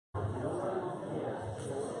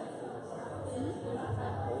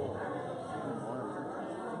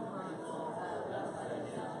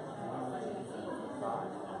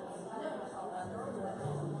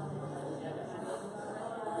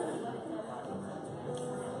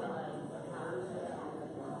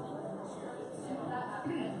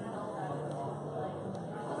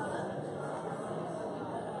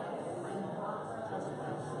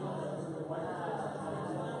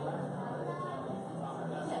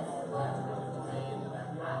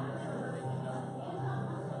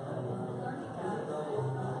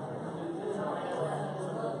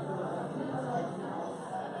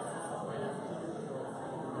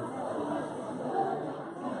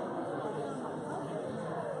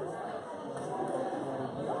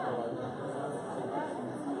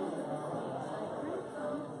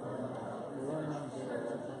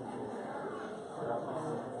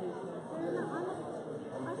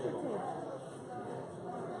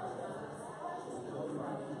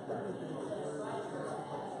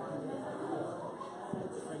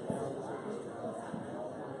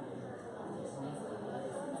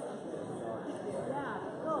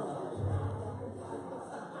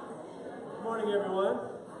morning, everyone.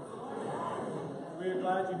 We are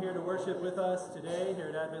glad you're here to worship with us today here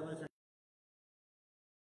at Advent Lutheran.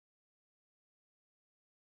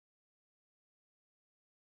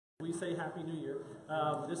 We say Happy New Year.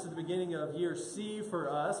 This is the beginning of year C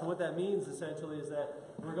for us, and what that means essentially is that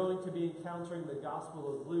we're going to be encountering the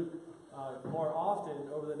Gospel of Luke more often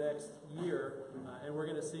over the next year, and we're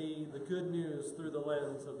going to see the good news through the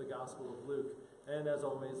lens of the Gospel of Luke. And as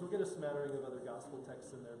always, we'll get a smattering of other gospel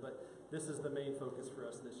texts in there, but this is the main focus for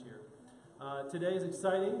us this year. Today is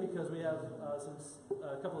exciting because we have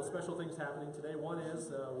a couple of special things happening today. One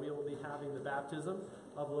is we will be having the baptism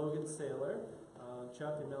of Logan Saylor,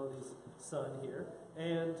 Chuck and Melody's son here.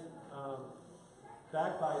 And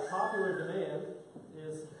backed by popular demand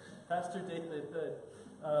is Pastor David Hood.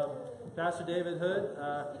 Pastor David Hood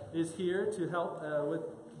is here to help with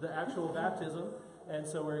the actual baptism. And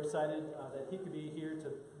so we're excited that he could be here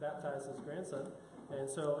to baptize his grandson. And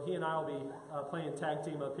so he and I will be playing tag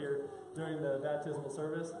team up here during the baptismal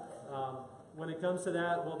service. When it comes to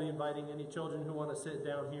that, we'll be inviting any children who want to sit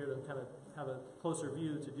down here to kind of have a closer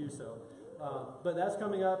view to do so. But that's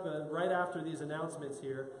coming up right after these announcements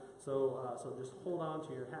here. So just hold on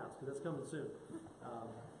to your hats because that's coming soon.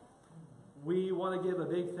 We want to give a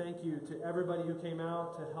big thank you to everybody who came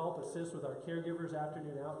out to help assist with our caregivers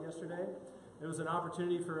afternoon out yesterday. It was an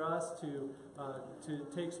opportunity for us to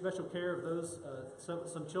take special care of those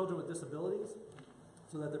some children with disabilities,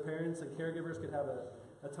 so that the parents and caregivers could have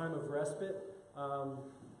a time of respite.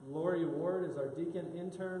 Lori Ward is our deacon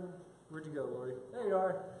intern. Where'd you go, Lori? There you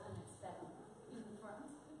are.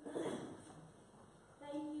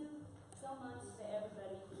 Thank you so much to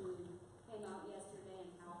everybody who came out yesterday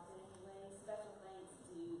and helped in any way. Special thanks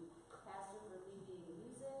to Pastor for leading the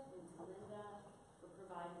music and to Linda for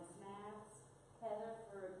providing the snacks. Heather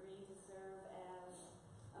for agreeing to serve as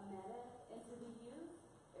a medic, and to the youth.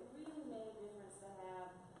 It really made a difference to have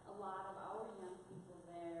a lot of our young people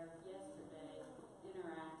there yesterday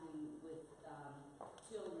interacting with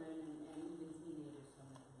children and even teenagers from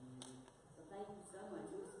the community. So thank you so much.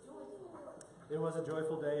 It was joyful. It was a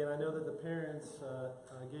joyful day, and I know that the parents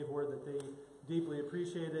gave word that they deeply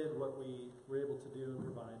appreciated what we were able to do and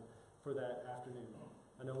provide for that afternoon.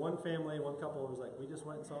 I know one family, one couple was like, we just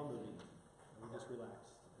went and saw a movie. We just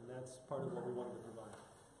relaxed, and that's part of what we wanted to provide.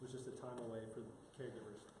 It was just a time away for the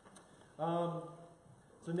caregivers.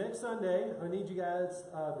 So next Sunday, I need you guys,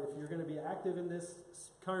 if you're going to be active in this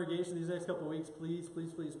congregation these next couple of weeks, please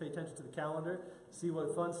pay attention to the calendar. See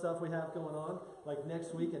what fun stuff we have going on. Like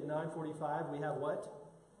next week at 9:45, we have what?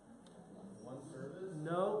 One service?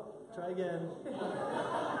 No, try again.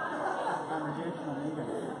 Congregational meeting.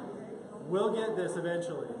 We'll get this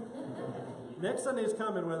eventually. Next Sunday is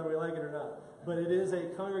coming whether we like it or not. But it is a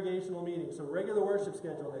congregational meeting. So regular worship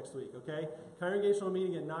schedule next week, okay? Congregational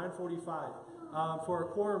meeting at 9:45. For a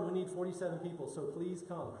quorum, we need 47 people, so please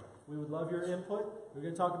come. We would love your input. We're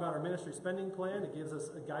going to talk about our ministry spending plan. It gives us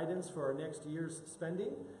a guidance for our next year's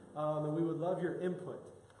spending. And we would love your input.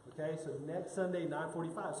 Okay, so next Sunday,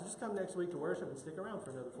 9:45. So just come next week to worship and stick around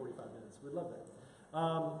for another 45 minutes. We'd love that.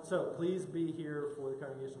 So please be here for the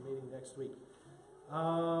congregational meeting next week.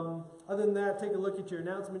 Other than that, take a look at your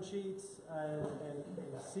announcement sheets and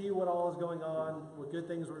see what all is going on, what good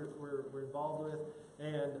things we're involved with.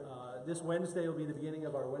 And this Wednesday will be the beginning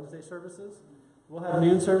of our Wednesday services. We'll have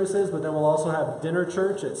noon services, but then we'll also have dinner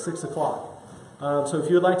church at 6 o'clock. So if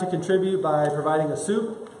you would like to contribute by providing a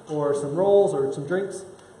soup or some rolls or some drinks,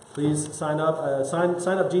 please sign up.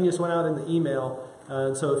 Sign up Genius went out in the email.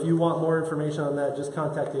 And so if you want more information on that, just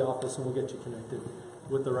contact the office and we'll get you connected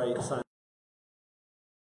with the right sign.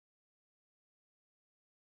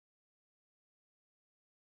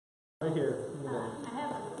 Right here. I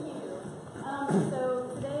have a few. So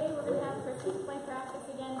today we're going to have Christian play practice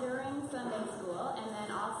again during Sunday school, and then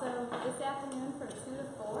also this afternoon from 2 to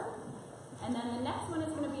 4. And then the next one is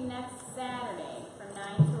going to be next Saturday from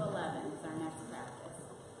 9 to 11 is our next practice.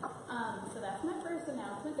 So that's my first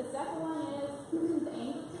announcement. The second one is the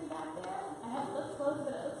angel tree back there. I have looked close,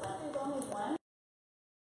 but it looks like there's only one.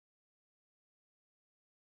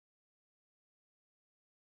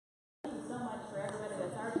 So much for everybody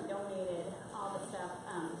that's already donated all the stuff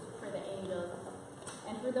for the angels.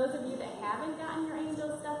 And for those of you that haven't gotten your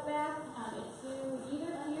angel stuff back, it's due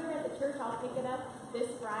either here at the church, I'll pick it up this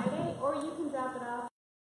Friday, or you can drop it off.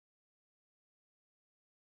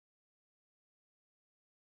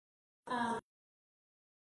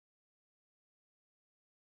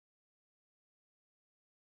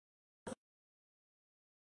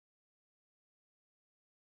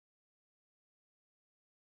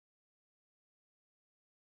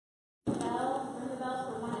 Ring the bell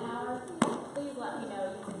for 1 hour. Please let me know.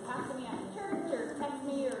 You can talk to me after church.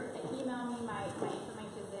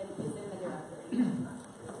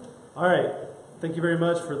 All right. Thank you very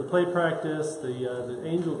much for the play practice, the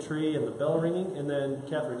angel tree, and the bell ringing. And then,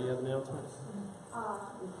 Catherine, do you have announcements? For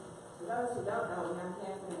those who don't know me, I'm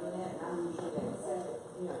Catherine Lynette, and I'm usually at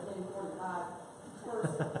 10:45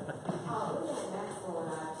 person. Lieutenant Maxwell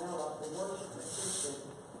and I developed the worship assistant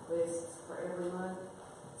lists for every month.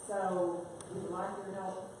 So we would like your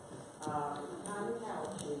help kind of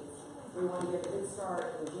talent sheets. We want to get a good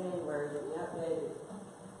start in January with the updated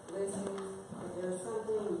listings. If there's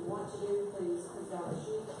something you want to do, please put it on the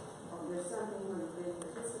sheet. Or if there's something where you've been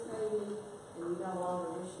participating and you no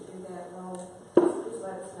longer wish to do that role, just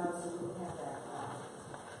let us know so we can have that.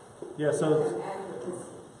 Yeah, so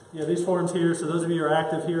these forms here, so those of you who are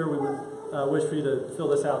active here, we would wish for you to fill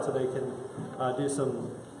this out so they can do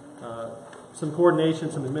some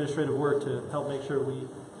coordination, some administrative work to help make sure we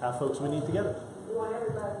have folks we need together. We want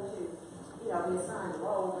everybody to, be assigned a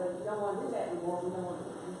role, but if you don't want to do that anymore, we don't want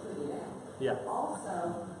to put it out. Yeah.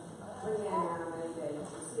 Also, Leanne and I made a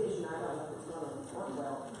decision, I don't know if it's going to work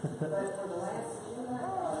well, but for the last few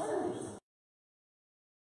Sundays,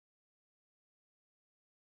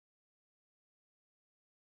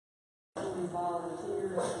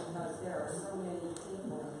 volunteers because there are so many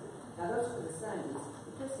people. Now those are the Sundays.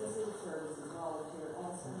 The Christmas Eve service is volunteer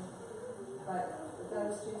also. But with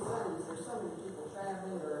those 2 Sundays, there's so many people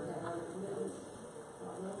traveling or have other commitments.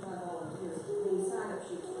 Volunteers. The sign-up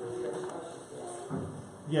sheets for the church ushers.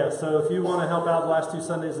 Yeah, so if you want to help out the last 2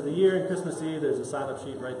 Sundays of the year and Christmas Eve, there's a sign-up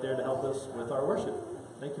sheet right there to help us with our worship.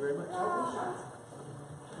 Thank you very much.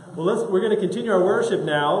 Well, we're going to continue our worship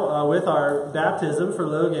now with our baptism for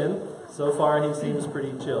Logan. So far, he seems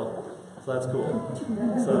pretty chill, so that's cool.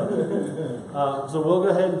 So we'll go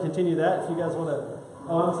ahead and continue that. If you guys want to,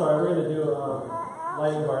 I'm sorry, we're going to do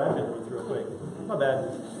lighting of our Advent wreath real quick. My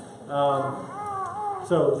bad.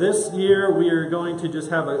 So this year we are going to just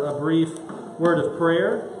have a brief word of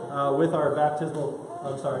prayer with our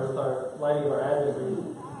with our lighting of our Advent wreath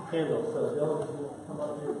candle. So Dylan, can you come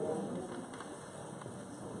up here?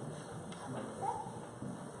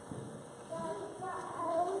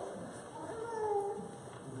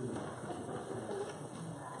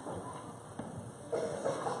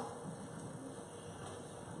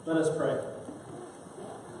 Let us pray.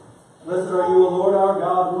 Blessed are you, O Lord our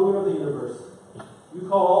God, ruler of the universe. You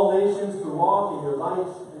call all nations to walk in your light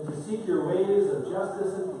and to seek your ways of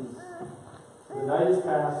justice and peace. The night is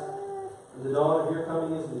past, and the dawn of your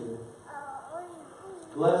coming is near.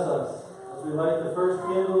 Bless us as we light the first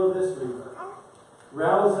candle of this wreath.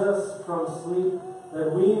 Rouse us from sleep,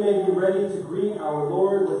 that we may be ready to greet our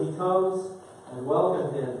Lord when he comes and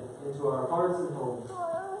welcome him into our hearts and homes.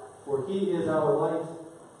 For he is our light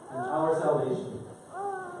and our salvation.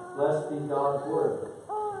 Blessed be God forever.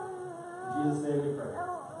 In Jesus' name we pray.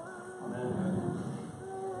 Amen.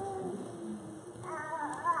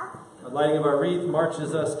 The lighting of our wreath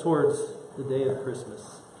marches us towards the day of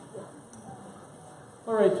Christmas.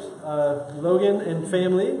 All right, Logan and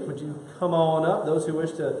family, would you come on up? Those who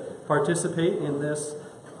wish to participate in this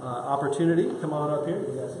opportunity, come on up here.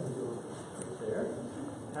 You guys can go right there.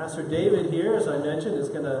 Pastor David here, as I mentioned, is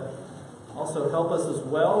going to also help us as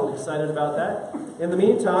well. I'm excited about that. In the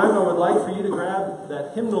meantime, I would like for you to grab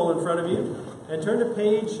that hymnal in front of you and turn to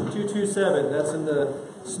page 227. That's in the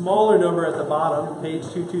smaller number at the bottom, page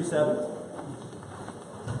 227.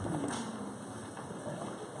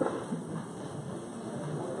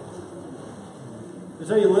 If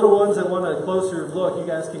there's any little ones that want a closer look, you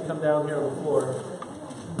guys can come down here on the floor.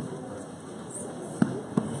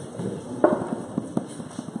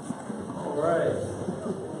 All right.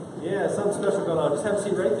 Yeah, something special going on. Just have a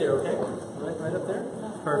seat right there, okay? Right up there?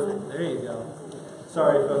 Perfect. There you go.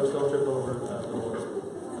 Sorry, folks. Don't trip over the boards.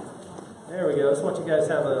 There we go. I just want you guys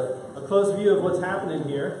to have a close view of what's happening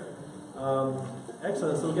here.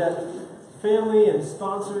 Excellent. So we've got family and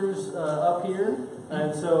sponsors up here.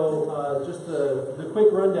 And so just the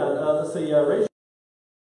quick rundown. Let's see. Rachel.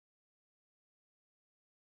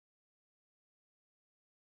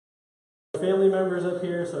 Family members up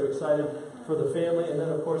here, so excited for the family, and then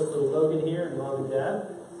of course little Logan here and mom and dad.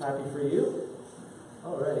 Happy for you.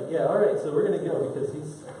 All right, yeah, all right. So we're gonna go because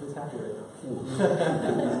he's happy right now.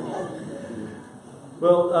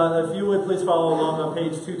 Well, if you would please follow along on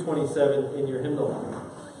page 227 in your hymnal.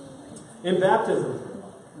 In baptism,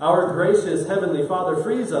 our gracious Heavenly Father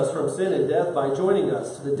frees us from sin and death by joining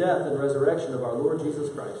us to the death and resurrection of our Lord Jesus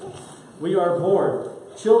Christ. We are born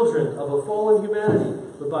children of a fallen humanity,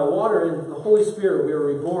 but by water and the Holy Spirit we are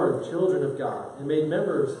reborn children of God and made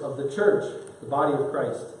members of the church, the body of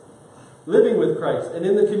Christ. Living with Christ and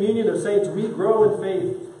in the communion of saints, we grow in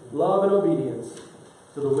faith, love, and obedience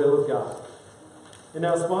to the will of God. And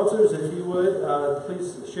now, sponsors, if you would,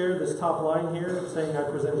 please share this top line here saying, I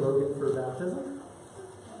present Logan for baptism.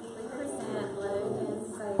 We present Logan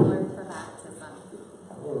Sailor for baptism.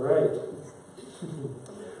 All right.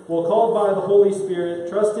 Well, called by the Holy Spirit,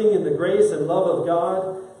 trusting in the grace and love of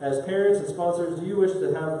God, as parents and sponsors, do you wish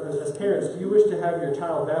to have your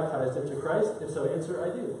child baptized into Christ? If so, answer, I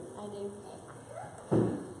do. I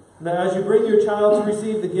do. Now, as you bring your child to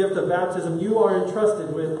receive the gift of baptism, you are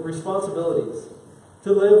entrusted with responsibilities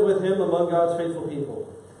to live with him among God's faithful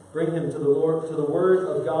people. Bring him to the Word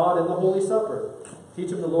of God and the Holy Supper. Teach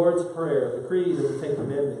him the Lord's Prayer, the Creed, and the Ten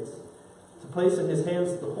Commandments. To place in his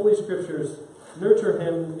hands the Holy Scriptures, nurture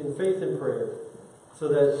him in faith and prayer, so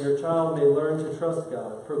that your child may learn to trust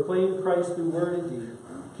God, proclaim Christ through word and deed,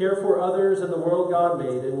 care for others and the world God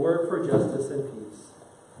made, and work for justice and peace.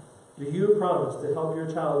 Do you promise to help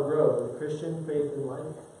your child grow in Christian faith and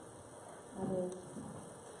life? I do.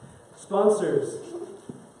 Sponsors,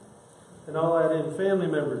 and I'll add in family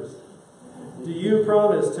members, do you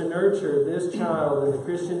promise to nurture this child in the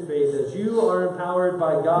Christian faith as you are empowered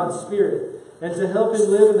by God's Spirit, and to help him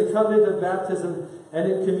live in the covenant of baptism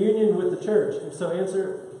and in communion with the church? If so,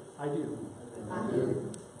 answer, I do. I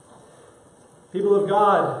do. People of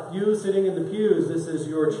God, you sitting in the pews, this is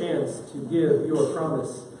your chance to give your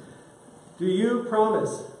promise. Do you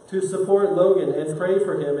promise to support Logan and pray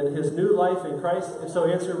for him in his new life in Christ? If so,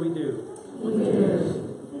 answer, we do. We do.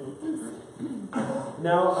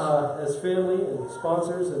 Now, as family and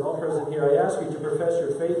sponsors and all present here, I ask you to profess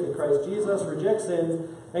your faith in Christ Jesus, reject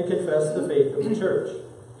sin, and confess the faith of the church.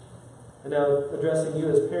 And now, addressing you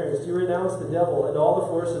as parents, do you renounce the devil and all the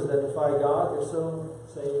forces that defy God? If so,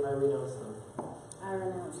 say, I renounce them. I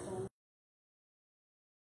renounce them.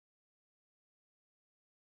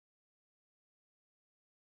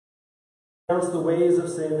 Renounce the ways of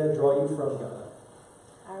sin that draw you from God.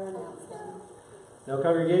 I renounce them. Now,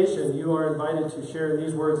 congregation, you are invited to share in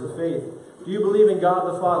these words of faith. Do you believe in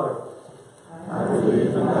God the Father? I believe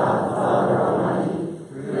in God the Father Almighty,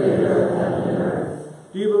 creator of heaven and earth.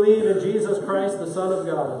 Do you believe in Jesus Christ, the Son of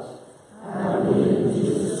God? I believe in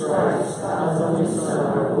Jesus Christ, God's only Son,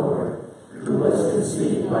 our Lord, who was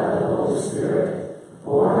conceived by the Holy Spirit,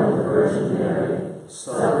 born of the Virgin Mary,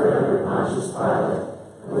 suffered under Pontius Pilate,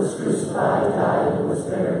 was crucified, died, and was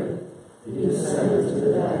buried. He descended to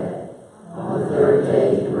the dead. On the third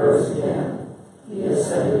day he rose again. He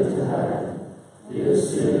ascended to heaven. He is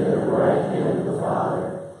seated at the right hand of the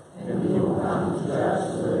Father, and he will come to judge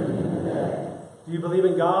the living and the dead. Do you believe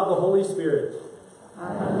in God, the Holy Spirit?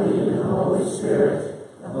 I believe in the Holy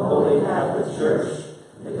Spirit, the Holy Catholic Church,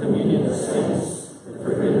 the communion of saints, the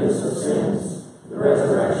forgiveness of sins, the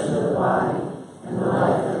resurrection of the body, and the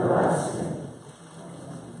life everlasting.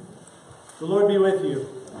 The Lord be with you.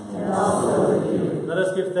 And also with you. Let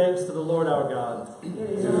us give thanks to the Lord our God. It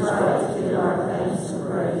is right to give our thanks and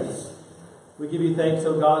praise. We give you thanks,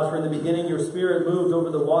 O God, for in the beginning your Spirit moved over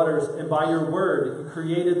the waters, and by your word you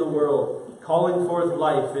created the world, calling forth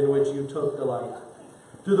life in which you took delight.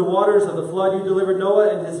 Through the waters of the flood you delivered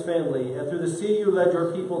Noah and his family, and through the sea you led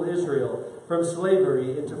your people Israel from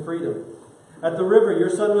slavery into freedom. At the river your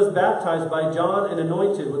Son was baptized by John and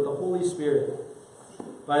anointed with the Holy Spirit.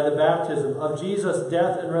 By the baptism of Jesus'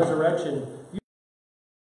 death and resurrection, you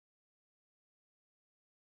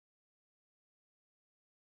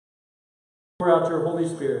pour out your Holy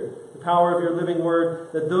Spirit, the power of your living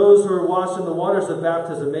word, that those who are washed in the waters of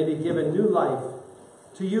baptism may be given new life.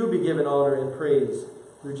 To you be given honor and praise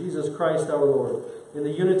through Jesus Christ our Lord, in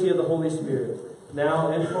the unity of the Holy Spirit,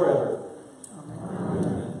 now and forever.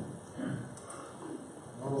 Amen.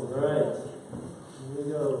 All right. Here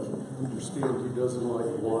we go. Understand he doesn't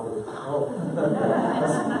like water. Oh.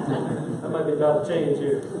 That might be about to change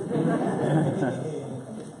here.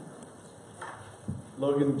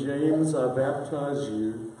 Logan James, I baptize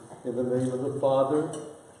you in the name of the Father,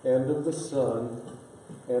 and of the Son,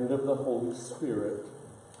 and of the Holy Spirit.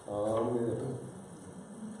 Amen.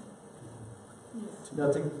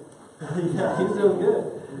 Now yeah, he's doing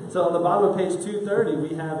good. So on the bottom of page 230,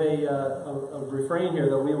 we have a refrain here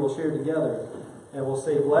that we will share together. And we'll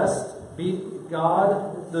say, blessed be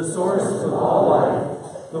God, the source of all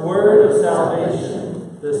life, the word of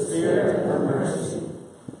salvation, the Spirit of mercy.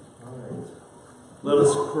 All right. Let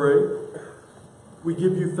us pray. We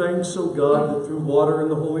give you thanks, O God, that through water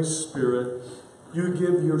and the Holy Spirit, you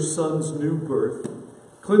give your sons new birth,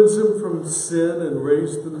 cleanse them from sin and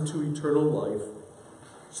raise them to eternal life.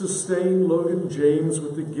 Sustain Logan James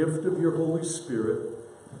with the gift of your Holy Spirit,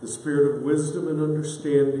 the spirit of wisdom and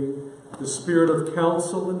understanding, the spirit of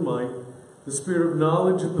counsel and might, the spirit of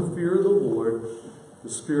knowledge and the fear of the Lord, the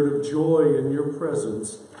spirit of joy in your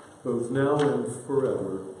presence, both now and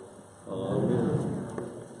forever. Amen.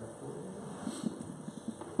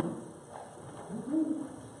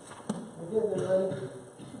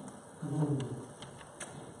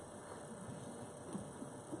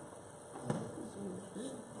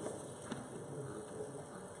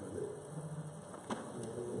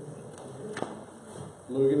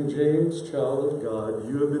 Logan James, child of God,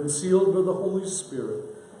 you have been sealed by the Holy Spirit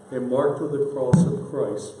and marked with the cross of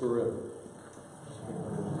Christ forever.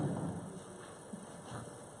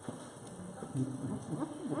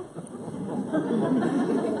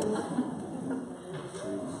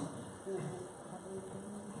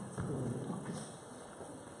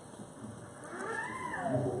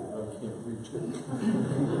 I can't reach it.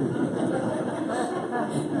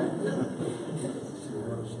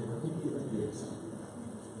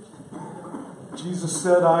 Jesus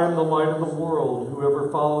said, I am the light of the world. Whoever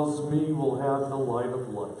follows me will have the light of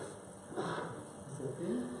life.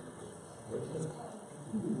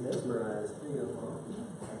 Mesmerized. There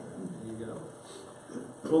you go.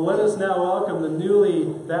 Well, let us now welcome the newly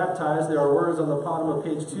baptized. There are words on the bottom of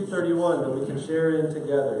page 231 that we can share in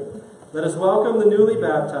together. Let us welcome the newly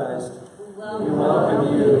baptized. We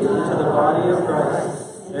welcome you into the body of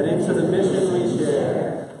Christ and into the mission we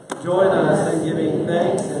share. Join us in giving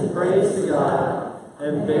thanks and praise to God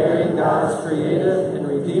and bearing God's creative and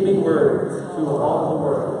redeeming word to all the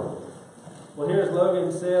world. Well, here's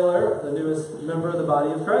Logan Saylor, the newest member of the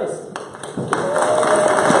body of Christ.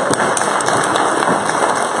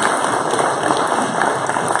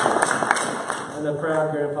 And a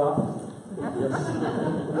proud grandpa.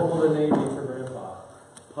 What will the name be for grandpa?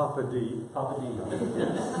 Papa D. Papa D.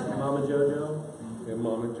 Mama Jojo? And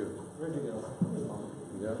Mama Jojo. Where'd you go?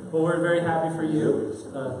 Yeah. Well, we're very happy for you.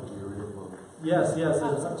 Yes.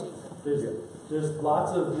 There's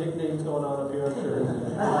lots of nicknames going on up here, I'm sure.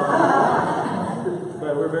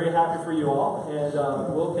 But we're very happy for you all, and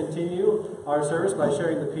we'll continue our service by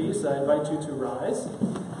sharing the peace. I invite you to rise.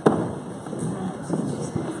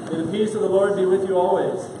 May the peace of the Lord be with you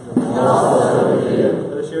always.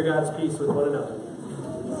 Let us share God's peace with one another.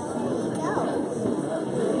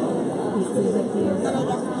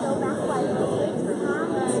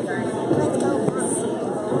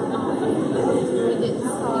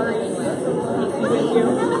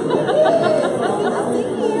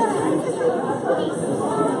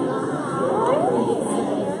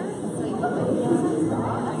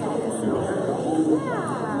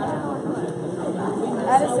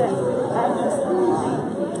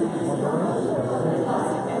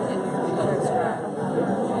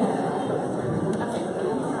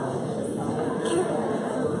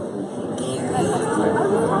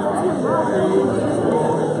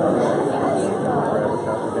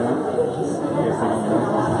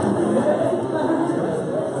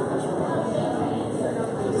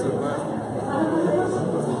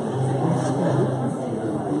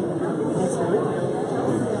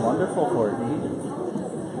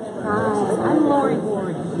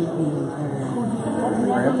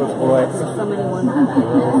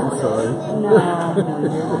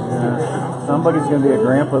 Somebody's going to be a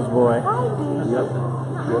grandpa's boy. Hi, baby. Yep.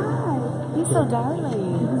 Hi. You're so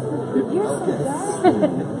darling. You're so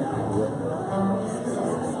darling.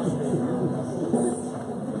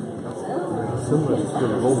 Somebody's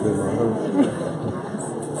going to hold him, I hope.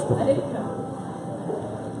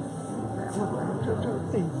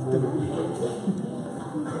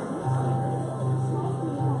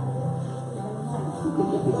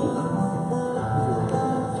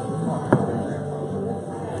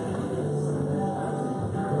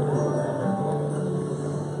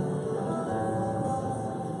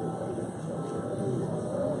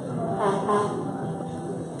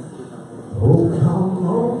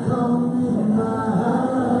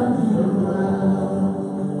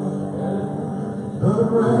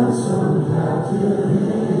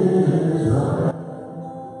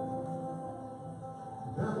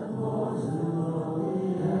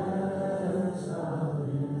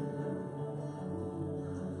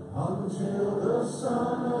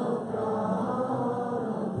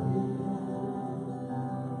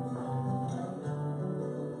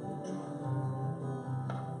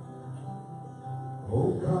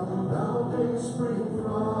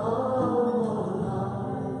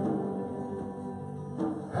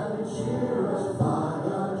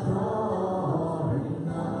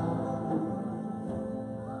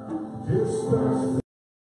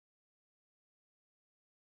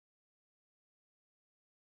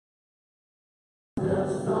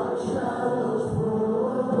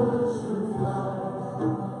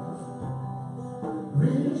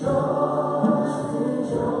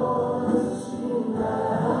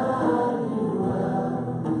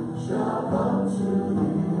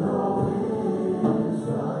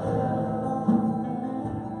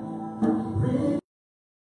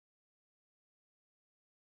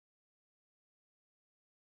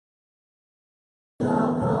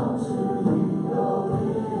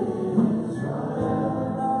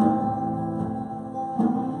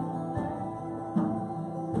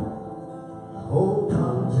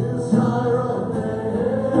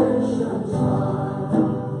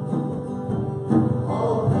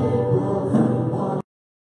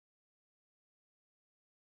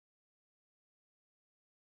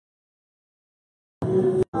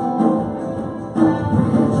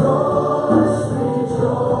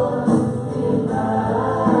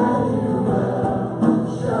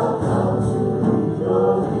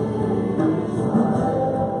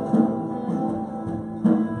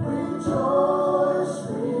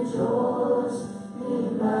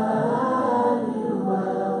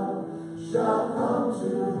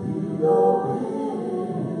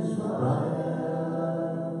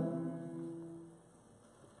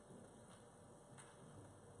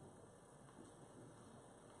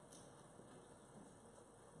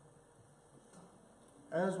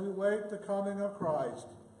 as we wait the coming of Christ.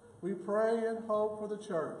 We pray and hope for the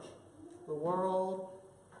church, the world,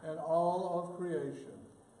 and all of creation.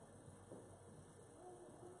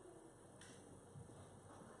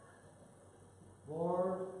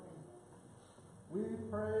 Lord, we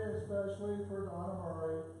pray especially for Donna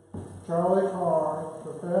Murray, Charlie Carr,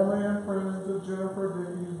 the family and friends of Jennifer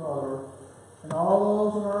Dickey's mother, and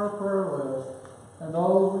all those on our prayer list, and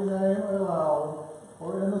those we name aloud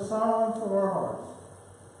or in the silence of our hearts.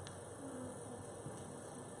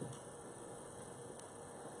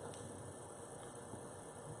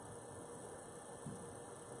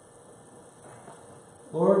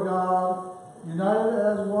 Lord God, united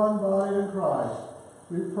as one body in Christ,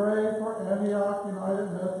 we pray for Antioch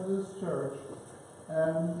United Methodist Church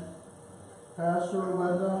and Pastor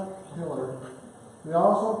Linda Hillard. We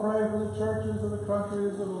also pray for the churches of the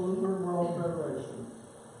countries of the Lutheran World Federation,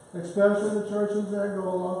 especially the churches in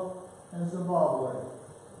Angola and Zimbabwe.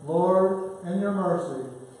 Lord, in your mercy.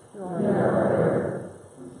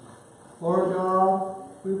 Lord God,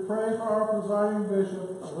 we pray for our presiding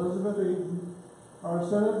bishop, Elizabeth Eaton, our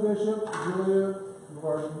Senate Bishop, Julia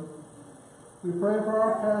Gordon. We pray for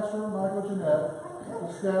our pastor, Michael Jeanette,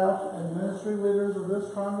 the staff and ministry leaders of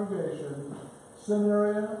this congregation,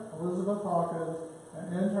 seminarian Elizabeth Hawkins,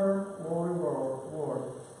 and intern Lori Ward.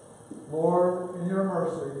 Lord, in your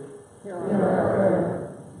mercy.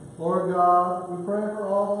 Lord God, we pray for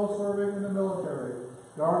all those serving in the military,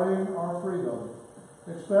 guarding our freedom,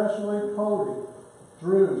 especially Cody,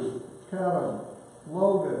 Drew, Kevin,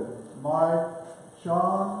 Logan, Mike,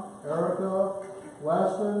 Sean, Erica,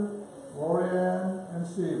 Weston, Lorianne, and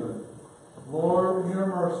Stephen. Lord, in your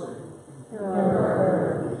mercy.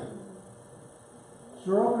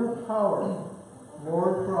 Stir up your power,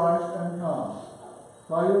 Lord Christ, and come.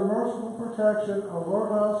 By your merciful protection,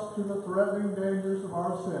 alert us to the threatening dangers of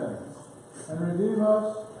our sins, and redeem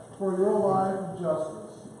us for your life of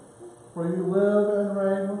justice. For you live and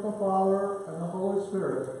reign with the Father and the Holy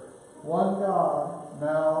Spirit, one God,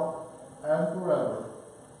 now and forever.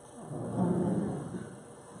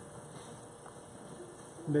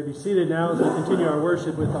 You may be seated now as we continue our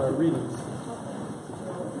worship with our readings.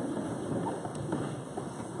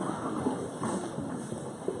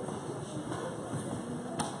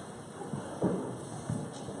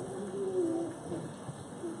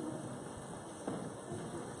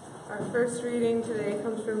 Our first reading today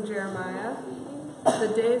comes from Jeremiah.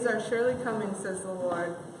 The days are surely coming, says the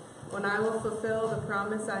Lord, when I will fulfill the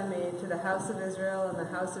promise I made to the house of Israel and the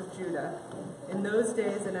house of Judah. In those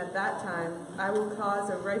days and at that time, I will cause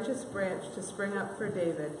a righteous branch to spring up for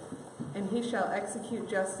David, and he shall execute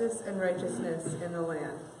justice and righteousness in the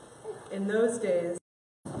land. In those days,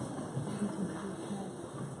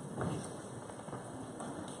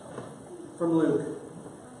 from Luke.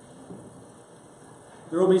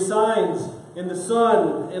 There will be signs in the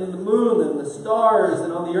sun, and the moon, and the stars,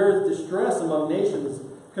 and on the earth distress among nations,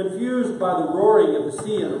 confused by the roaring of the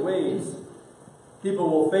sea and the waves. People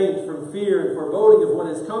will faint from fear and foreboding of what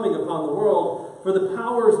is coming upon the world, for the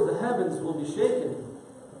powers of the heavens will be shaken.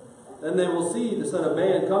 Then they will see the Son of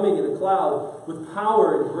Man coming in a cloud with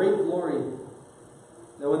power and great glory.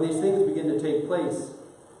 Now when these things begin to take place,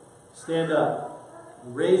 stand up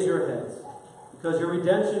and raise your heads, because your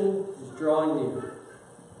redemption is drawing near.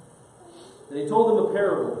 And he told them a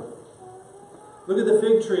parable. Look at the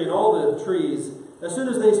fig tree and all the trees. As soon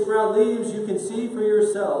as they sprout leaves, you can see for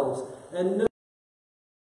yourselves and know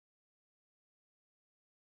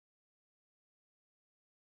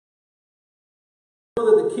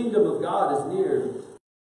that the kingdom of God is near.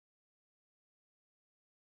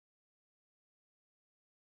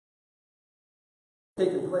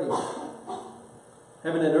 Taken place.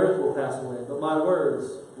 Heaven and earth will pass away, but my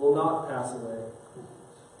words will not pass away.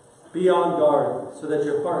 Be on guard, so that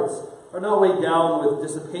your hearts are not weighed down with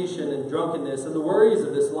dissipation and drunkenness and the worries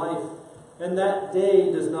of this life, and that day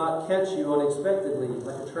does not catch you unexpectedly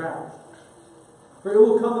like a trap. For it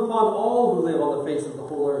will come upon all who live on the face of the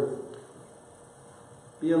whole earth.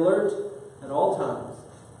 Be alert at all times,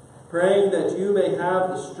 praying that you may have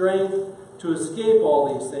the strength to escape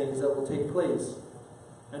all these things that will take place,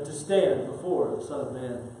 and to stand before the Son of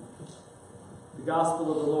Man. The Gospel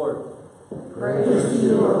of the Lord. Praise to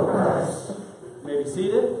you, O Christ. You may be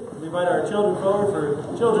seated. We invite our children forward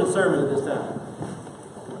for children's sermon at this time.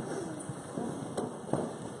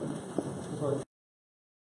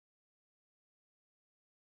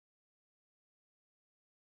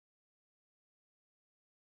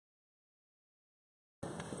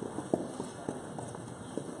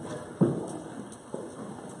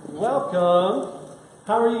 Welcome.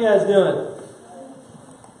 How are you guys doing?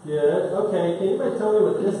 Good. Okay, can anybody tell me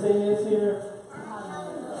what this thing is here?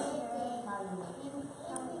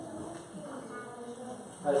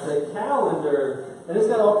 That's a calendar. And it's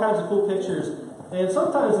got all kinds of cool pictures. And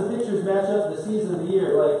sometimes the pictures match up the season of the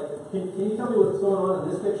year. Like, can you tell me what's going on in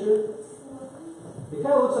this picture? It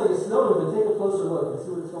kind of looks like it's snowing, but take a closer look and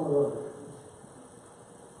see what's going on.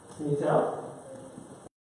 Can you tell?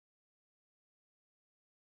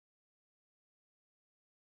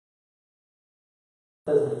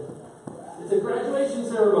 It's a graduation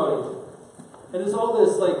ceremony. And there's all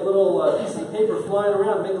this like little piece of paper flying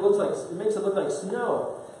around. It makes it look like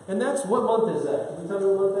snow. And that's, what month is that? Can you tell me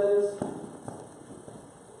what month that is?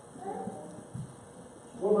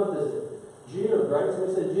 What month is it? June, right? So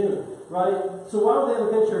we said June, right? So why would they have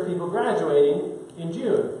a picture of people graduating in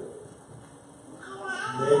June?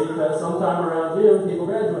 Maybe because sometime around June people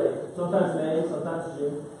graduate. Sometimes May, sometimes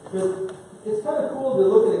June. But it's kind of cool to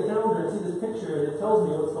look at a calendar and see this picture and it tells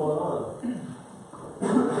me what's going on. What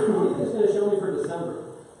do you think it's going to show me for December?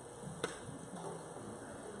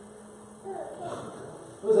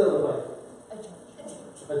 What does that look like?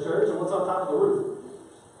 A church. And what's on top of the roof?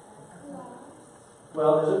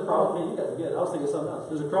 Well, there's a cross. Man, you guys are good. I was thinking something else.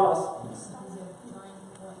 There's a cross.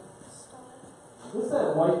 What's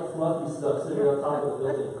that white fluffy stuff sitting on top of the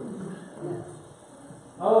building?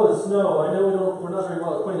 Oh, the snow. I know we're not very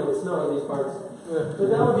well acquainted with snow in these parts. But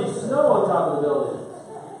that would be snow on top of the building.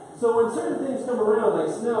 So when certain things come around,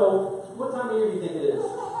 like snow, what time of year do you think it is?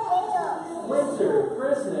 Winter,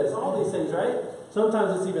 Christmas, all these things, right?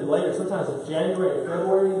 Sometimes it's even later. Sometimes it's January and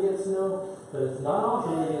February you get snow, but it's not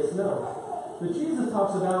often you get snow. But Jesus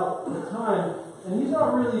talks about the time, and he's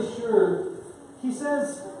not really sure. He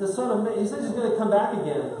says the Son of Man, he says he's going to come back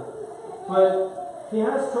again. But he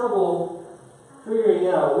has trouble figuring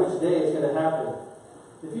out which day it's going to happen.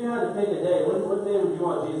 If you had to pick a day, what day would you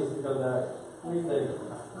want Jesus to come back? What do you think?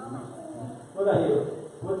 What about you?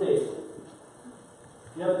 What date?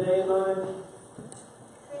 Do you have a day in mind?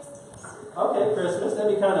 Okay, Christmas.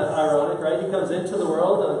 That'd be kind of ironic, right? He comes into the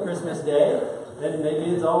world on Christmas Day, and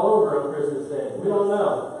maybe it's all over on Christmas Day. We don't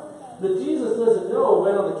know. But Jesus doesn't know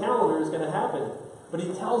when on the calendar it's going to happen. But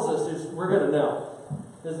he tells us we're going to know.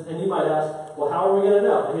 And you might ask, well, how are we going to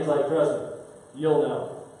know? And he's like, trust me, you'll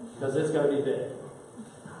know. Because it's going to be big.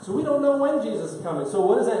 So we don't know when Jesus is coming. So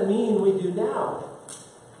what does that mean we do now?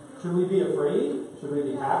 Should we be afraid? Should we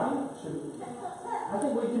be happy? I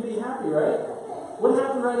think we can be happy, right? What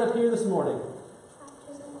happened right up here this morning?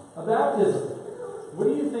 A baptism. What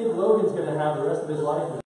do you think Logan's going to have the rest of his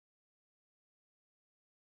life?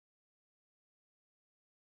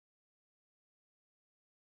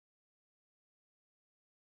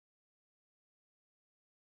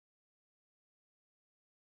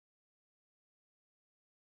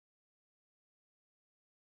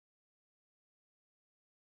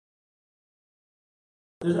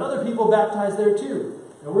 There's other people baptized there too.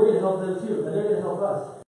 And we're going to help them too. And they're going to help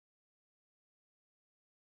us.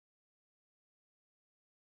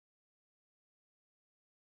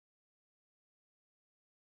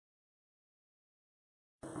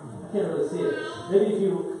 I can't really see it. Maybe if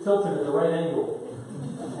you tilt it at the right angle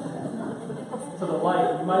to the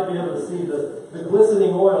light, you might be able to see the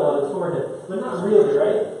glistening oil on his forehead. But not really,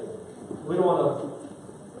 right? We don't want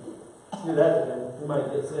to do that again. We might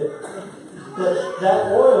get sick. But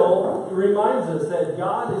that oil reminds us that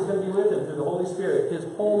God is going to be with him through the Holy Spirit his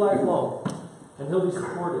whole life long. And he'll be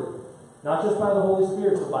supported. Not just by the Holy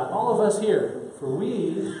Spirit, but by all of us here. For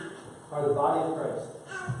we are the body of Christ.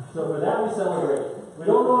 So for that we celebrate. We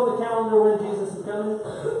don't know on the calendar when Jesus is coming,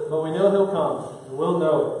 but we know he'll come. And we'll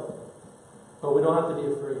know it. But we don't have to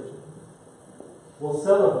be afraid. We'll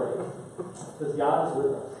celebrate because God is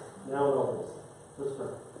with us now and always. Let's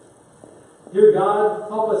pray. Dear God,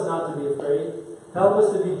 help us not to be afraid. Help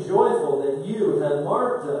us to be joyful that you have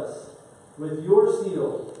marked us with your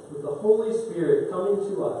seal, with the Holy Spirit coming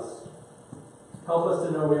to us. Help us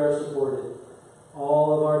to know we are supported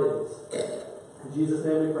all of our days. In Jesus'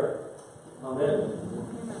 name we pray. Amen.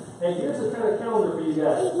 Hey, here's a kind of calendar for you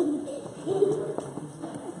guys.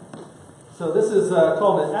 So this is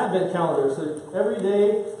called an Advent calendar. So every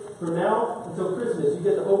day from now until Christmas, you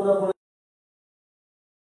get to open up one.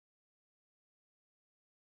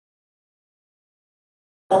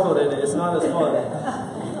 In it. It's not as fun.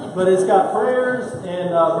 But it's got prayers and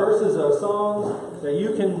verses of songs that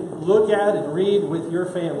you can look at and read with your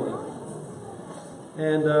family.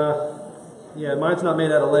 And yeah, mine's not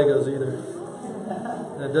made out of Legos either.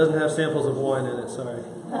 And it doesn't have samples of wine in it, sorry.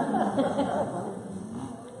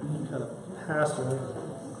 Kind of pastor.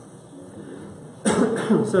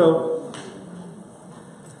 So,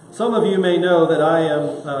 some of you may know that I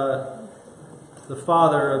am the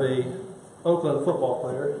father of a Oakland football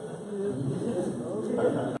player.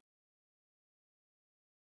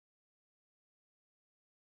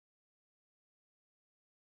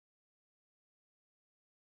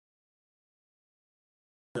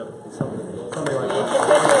 something like that.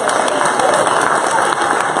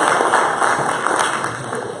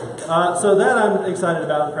 So that I'm excited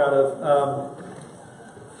about and proud of.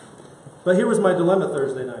 But here was my dilemma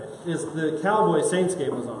Thursday night: is the Cowboys-Saints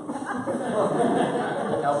game was on,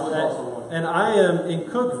 Cowboys also won. and I am in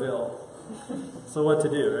Cookeville. So what to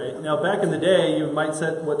do, right? Now, back in the day, you might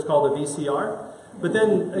set what's called a VCR, but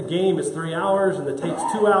then a game is 3 hours, and the tape's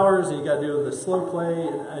 2 hours, and you got to do the slow play,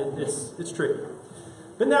 and it's tricky.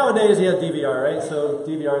 But nowadays, you have DVR, right? So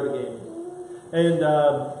DVR the game, and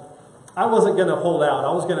I wasn't going to hold out.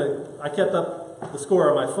 I kept up the score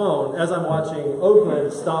on my phone as I'm watching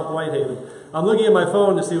Oakland stomp Whitehaven. I'm looking at my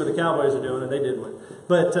phone to see what the Cowboys are doing, and they did win.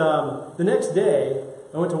 But the next day,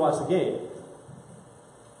 I went to watch the game.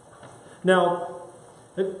 Now,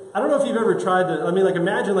 I don't know if you've ever tried to,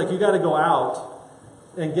 imagine you got to go out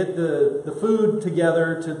and get the food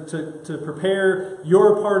together to prepare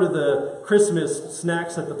your part of the Christmas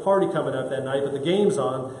snacks at the party coming up that night, but the game's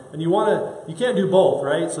on, and you can't do both,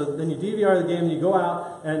 right? So then you DVR the game, and you go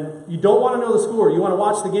out, and you don't want to know the score, you want to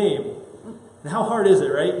watch the game. And how hard is it,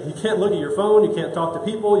 right? You can't look at your phone, you can't talk to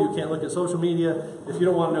people, you can't look at social media if you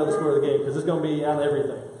don't want to know the score of the game, because it's going to be on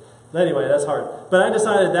everything. But anyway, that's hard. But I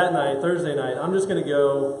decided that night, Thursday night, I'm just going to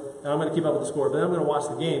go, and I'm going to keep up with the score, but then I'm going to watch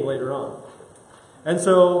the game later on. And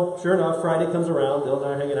so, sure enough, Friday comes around, Bill and I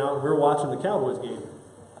are hanging out, and we're watching the Cowboys game.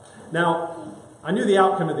 Now, I knew the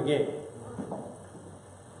outcome of the game.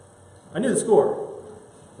 I knew the score.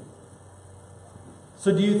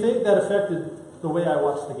 So do you think that affected the way I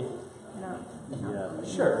watched the game? Yeah.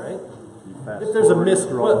 Sure, right? If there's a miss,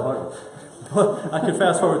 I could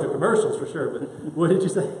fast forward through commercials for sure, but what did you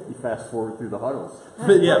say? You fast forward through the huddles.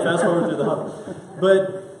 But yeah, fast forward through the huddle.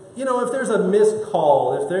 But, if there's a missed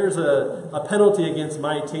call, if there's a penalty against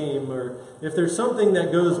my team, or if there's something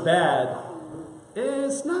that goes bad,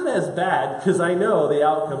 it's not as bad because I know the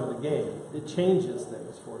outcome of the game. It changes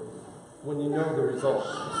things for you when you know the result,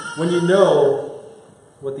 when you know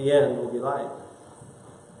what the end will be like.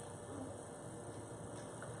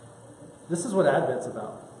 This is what Advent's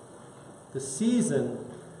about. The season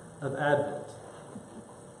of Advent.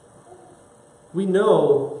 We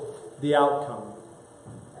know the outcome.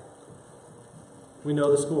 We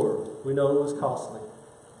know the score. We know it was costly.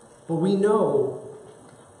 But we know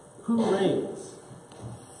who reigns.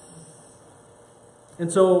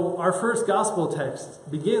 And so our first gospel text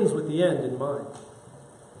begins with the end in mind.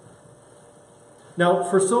 Now,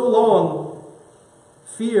 for so long,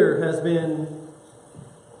 fear has been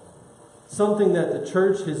something that the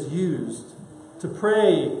church has used to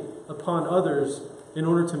prey upon others in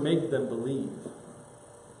order to make them believe.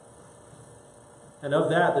 And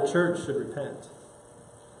of that, the church should repent.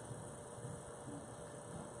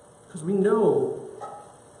 Because we know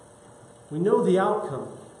the outcome.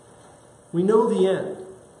 We know the end.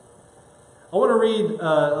 I want to read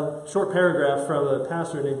a short paragraph from a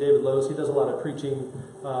pastor named David Lose. He does a lot of preaching,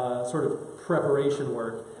 sort of preparation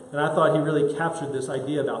work. And I thought he really captured this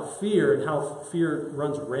idea about fear and how fear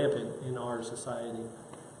runs rampant in our society.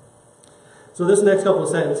 So this next couple of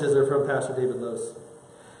sentences are from Pastor David Lose.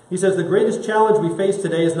 He says, "The greatest challenge we face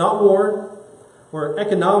today is not war, or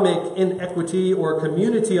economic inequity, or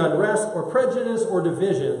community unrest, or prejudice, or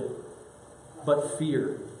division, but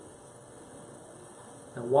fear."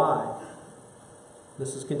 And why?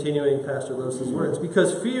 This is continuing Pastor Lose's words.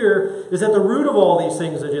 Because fear is at the root of all these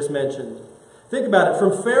things I just mentioned. Think about it.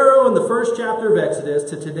 From Pharaoh in the first chapter of Exodus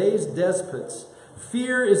to today's despots,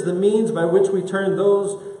 fear is the means by which we turn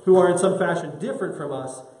those who are in some fashion different from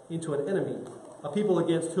us into an enemy, a people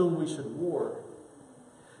against whom we should war.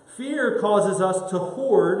 Fear causes us to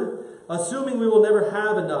hoard, assuming we will never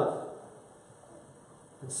have enough,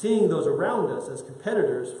 and seeing those around us as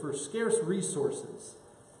competitors for scarce resources.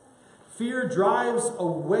 Fear drives a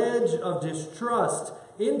wedge of distrust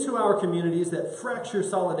into our communities that fracture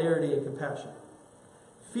solidarity and compassion.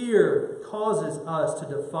 Fear causes us to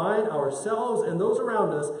define ourselves and those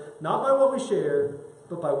around us not by what we share,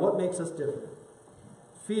 but by what makes us different.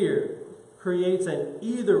 Fear creates an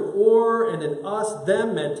either-or and an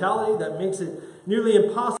us-them mentality that makes it nearly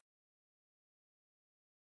impossible.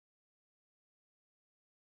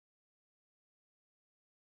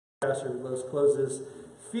 Pastor Lose closes.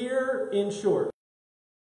 Fear, in short,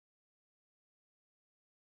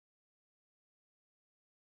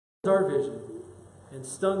 our vision and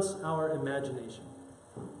stunts our imagination.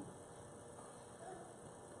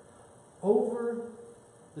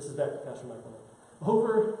 This is back to Pastor Michael.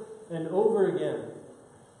 Over and over again,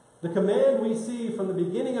 the command we see from the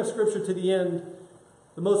beginning of Scripture to the end,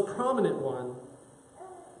 the most prominent one,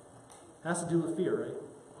 has to do with fear, right?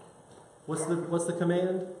 What's the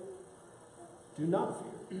command? Do not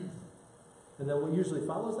fear. And then what usually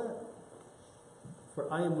follows that? For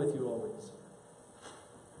I am with you always.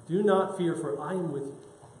 Do not fear, for I am with you.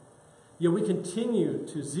 Yet we continue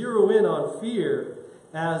to zero in on fear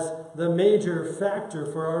as the major factor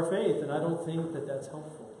for our faith, and I don't think that that's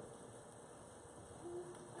helpful.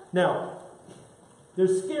 Now,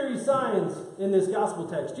 there's scary signs in this gospel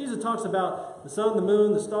text. Jesus talks about the sun, the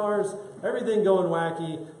moon, the stars, everything going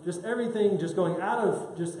wacky, just everything just going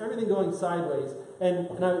everything going sideways. And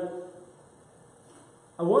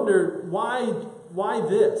I wonder why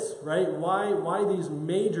this, right? Why these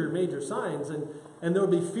major signs? And there'll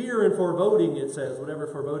be fear and foreboding, it says, whatever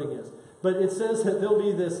foreboding is. But it says that there'll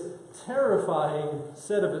be this terrifying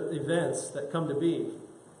set of events that come to be.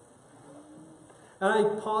 And I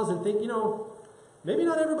pause and think, maybe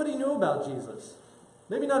not everybody knew about Jesus.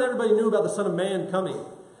 Maybe not everybody knew about the Son of Man coming.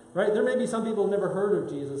 Right? There may be some people who've never heard of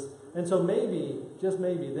Jesus. And so maybe, just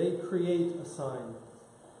maybe, they create a sign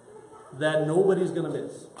that nobody's going to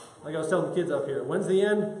miss. Like I was telling the kids up here, when's the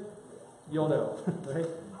end? You'll know. Right?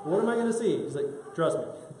 What am I going to see? He's like, trust me,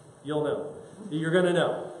 you'll know. You're going to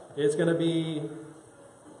know. It's going to be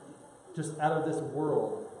just out of this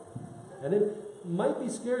world. And it might be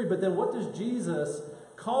scary, but then what does Jesus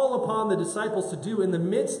call upon the disciples to do in the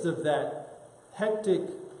midst of that hectic,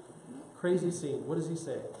 crazy scene? What does he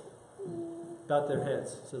say about their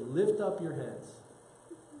heads? He said, lift up your heads,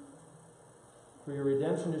 for your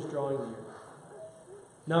redemption is drawing near.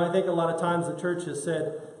 Now, I think a lot of times the church has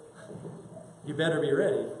said, you better be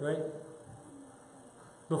ready, right?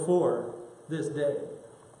 Before this day.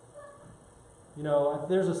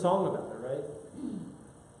 There's a song about it, right?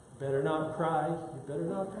 Better not cry. You better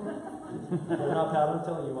not cry. You better not pout. I'm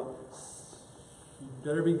telling you what. You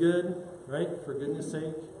better be good, right? For goodness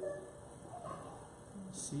sake.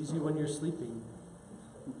 He sees you when you're sleeping.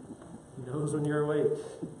 He knows when you're awake.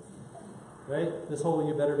 Right? This whole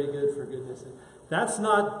you better be good for goodness sake. That's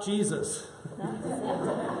not Jesus.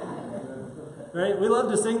 Right? We love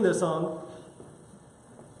to sing this song.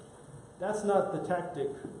 That's not the tactic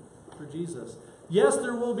for Jesus. Yes,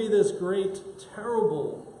 there will be this great,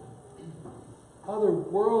 terrible,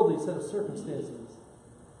 otherworldly set of circumstances.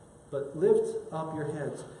 But lift up your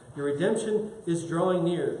heads. Your redemption is drawing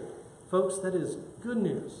near. Folks, that is good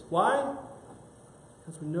news. Why?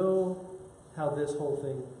 Because we know how this whole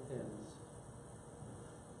thing ends.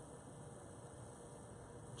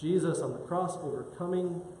 Jesus on the cross,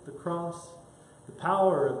 overcoming the cross, the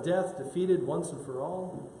power of death defeated once and for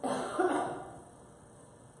all.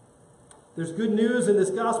 There's good news in this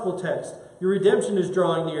gospel text. Your redemption is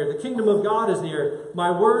drawing near. The kingdom of God is near. My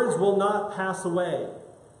words will not pass away.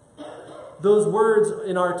 Those words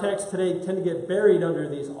in our text today tend to get buried under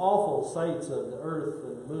these awful sights of the earth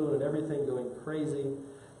and the moon and everything going crazy.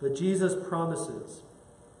 But Jesus promises.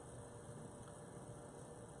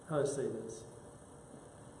 How do I say this?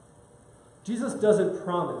 Jesus doesn't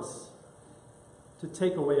promise to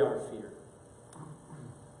take away our fear.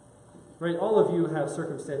 Right? All of you have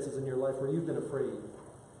circumstances in your life where you've been afraid.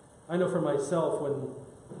 I know for myself when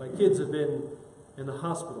my kids have been in the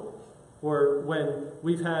hospital, or when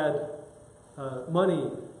we've had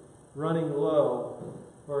money running low,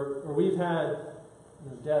 or we've had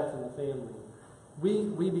death in the family,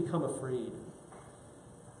 we become afraid.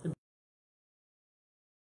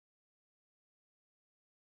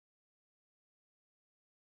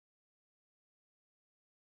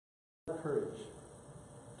 Courage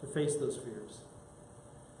to face those fears.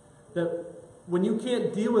 That when you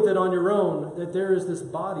can't deal with it on your own, that there is this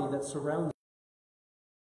body that surrounds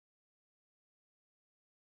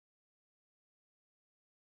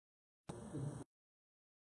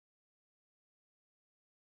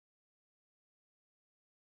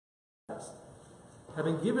you.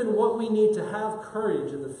 Having given what we need to have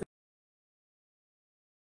courage in the face.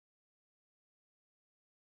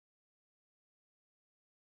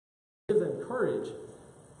 Give them courage,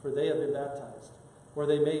 for they have been baptized, or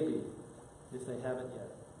they may be, if they haven't yet.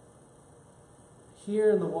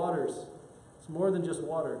 Here in the waters, it's more than just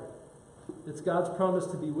water. It's God's promise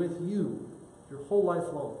to be with you your whole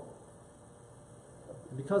life long.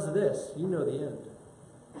 And because of this, you know the end.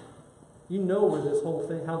 You know where this whole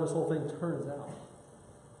thing, how this whole thing turns out.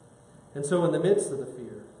 And so in the midst of the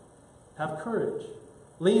fear, have courage.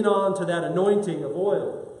 Lean on to that anointing of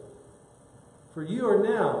oil. For you are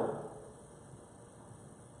now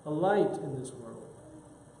a light in this world.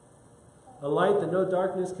 A light that no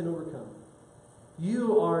darkness can overcome.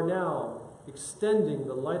 You are now extending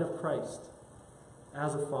the light of Christ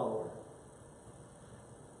as a follower.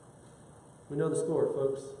 We know the score,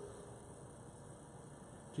 folks.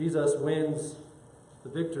 Jesus wins the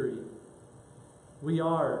victory. We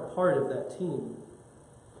are part of that team.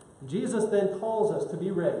 Jesus then calls us to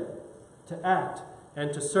be ready, to act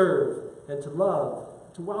and to serve and to love,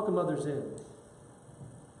 to welcome others in.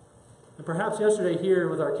 And perhaps yesterday here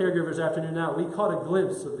with our caregivers afternoon out, we caught a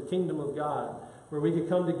glimpse of the kingdom of God, where we could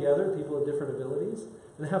come together, people of different abilities,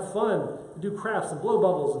 and have fun, and do crafts and blow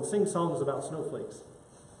bubbles and sing songs about snowflakes.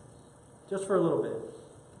 Just for a little bit.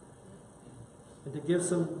 And to give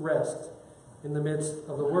some rest in the midst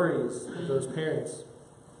of the worries of those parents.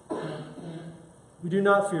 We do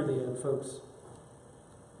not fear the end, folks.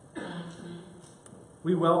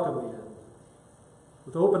 We welcome the end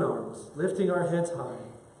with open arms, lifting our heads high,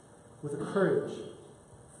 with a courage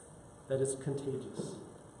that is contagious.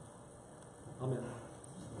 Amen.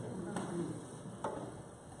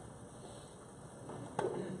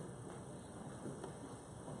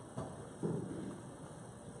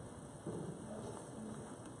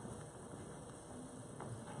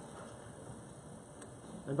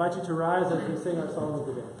 I invite you to rise as we sing our song of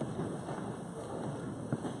the day.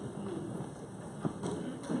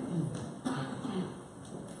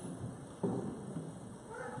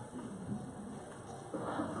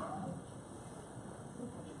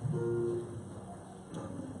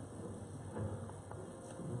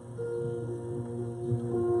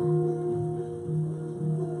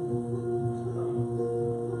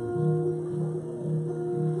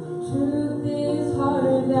 Truth is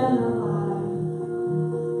harder than a lie.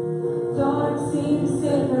 Dark seems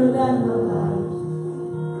safer than the light.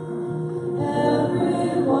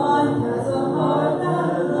 Everyone has a heart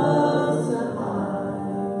that loves to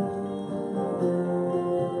hide.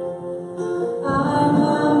 I'm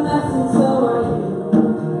a mess and so are you.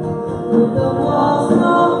 With the walls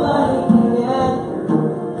nobody can get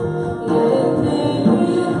through. Yeah, it may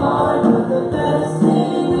be hard, but the best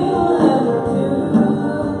thing you'll ever do.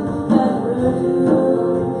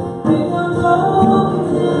 Bring the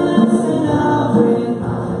brokenness and I'll bring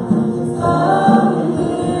mine. Love and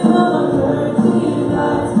heal on mercy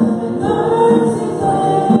rise, and mercy's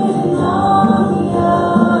waiting on the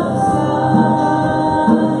other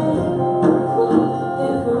side.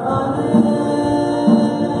 If we're honest,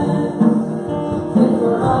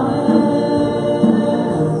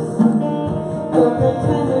 don't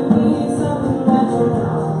pretend to be something that you're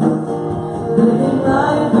not. Living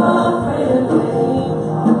life afraid of getting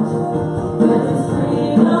caught. There is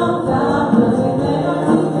freedom found when we lay our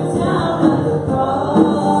secrets down at the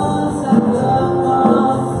cross, at the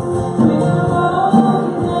cross. Bring your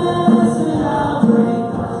brokenness and I'll bring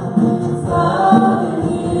mine. Love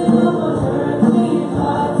and heal what hurts me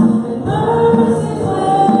fight, and mercy's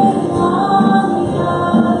waiting on the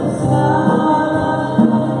other side.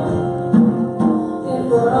 If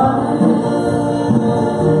we're honest,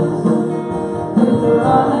 if we're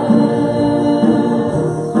honest,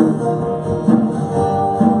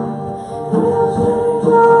 we'll change our lives.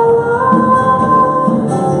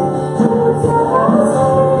 We'll tell us that's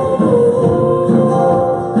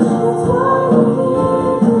why we're here to be.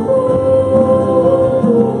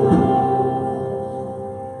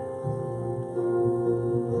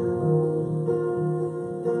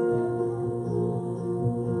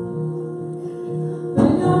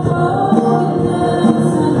 Bring your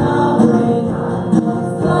brokenness and I'll bring mine.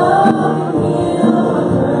 Love and heal what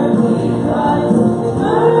hurt me cries, and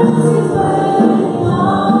mercy's waiting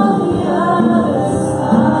on the other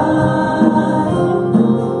side.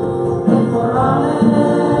 If we're honest, if we're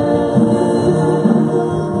honest,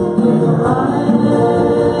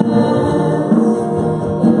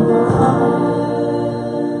 if we're honest.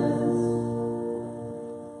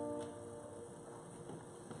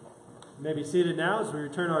 You may be seated now as we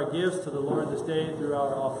return our gifts to the Lord this day through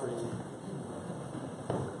our offering.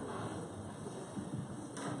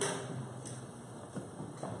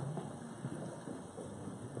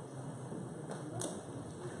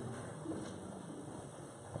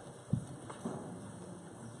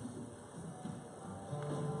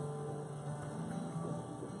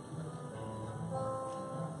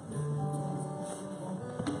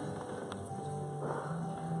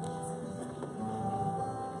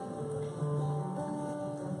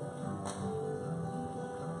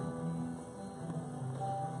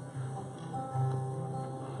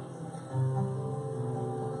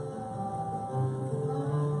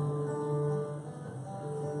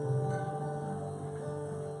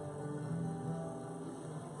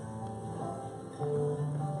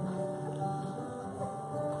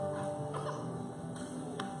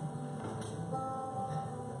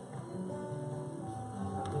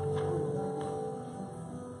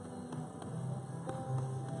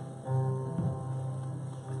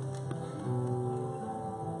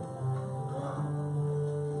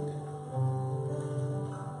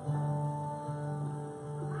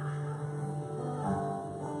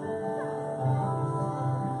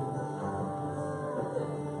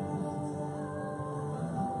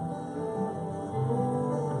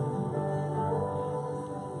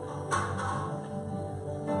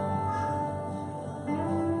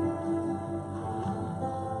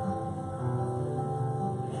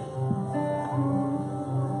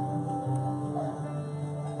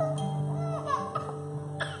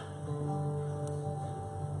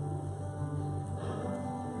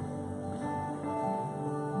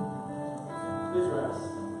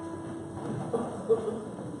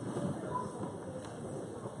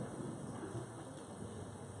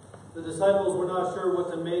 The disciples were not sure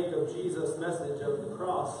what to make of Jesus' message of the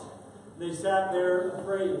cross. They sat there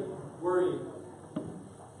afraid, worried.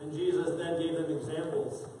 And Jesus then gave them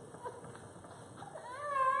examples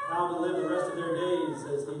how to live the rest of their days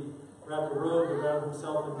as he wrapped a robe around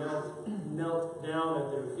himself and knelt down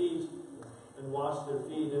at their feet and washed their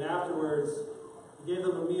feet. And afterwards, he gave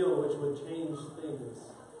them a meal which would change things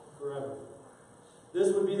forever.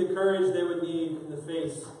 This would be the courage they would need in the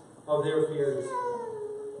face of their fears.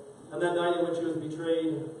 On that night in which he was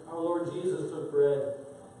betrayed, our Lord Jesus took bread.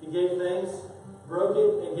 He gave thanks, broke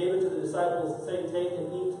it, and gave it to the disciples, saying, "Take and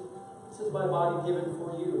eat. This is my body given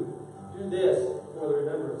for you. Do this for the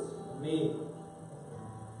remembrance of me."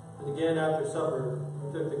 And again, after supper,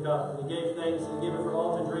 he took the cup, and he gave thanks, and he gave it for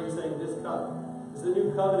all to drink, saying, "This cup is the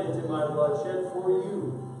new covenant in my blood, shed for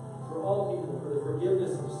you, for all people, for the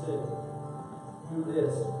forgiveness of sin. Do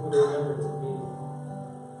this for the remembrance of me."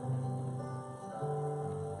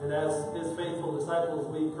 And as his faithful disciples,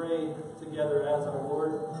 we pray together as our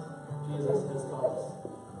Lord Jesus has taught us.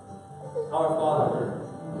 Our Father,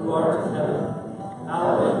 who art in heaven,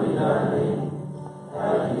 hallowed be thy name.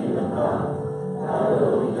 Thy kingdom come, thy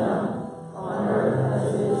will be done, on earth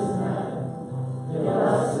as it is in heaven. Give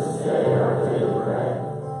us this day our daily bread,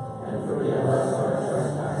 and forgive us our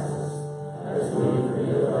trespasses, as we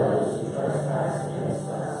forgive those who trespass against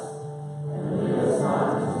us. And lead us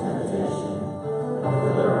not into temptation, but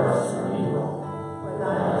deliver us from evil. For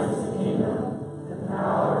thine is the kingdom, the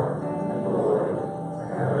power, and the glory,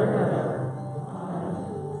 forever and ever. Amen.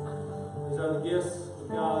 These are the gifts of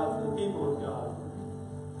God for the people of God.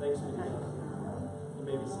 Thanks be to God. You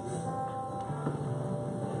may be seated.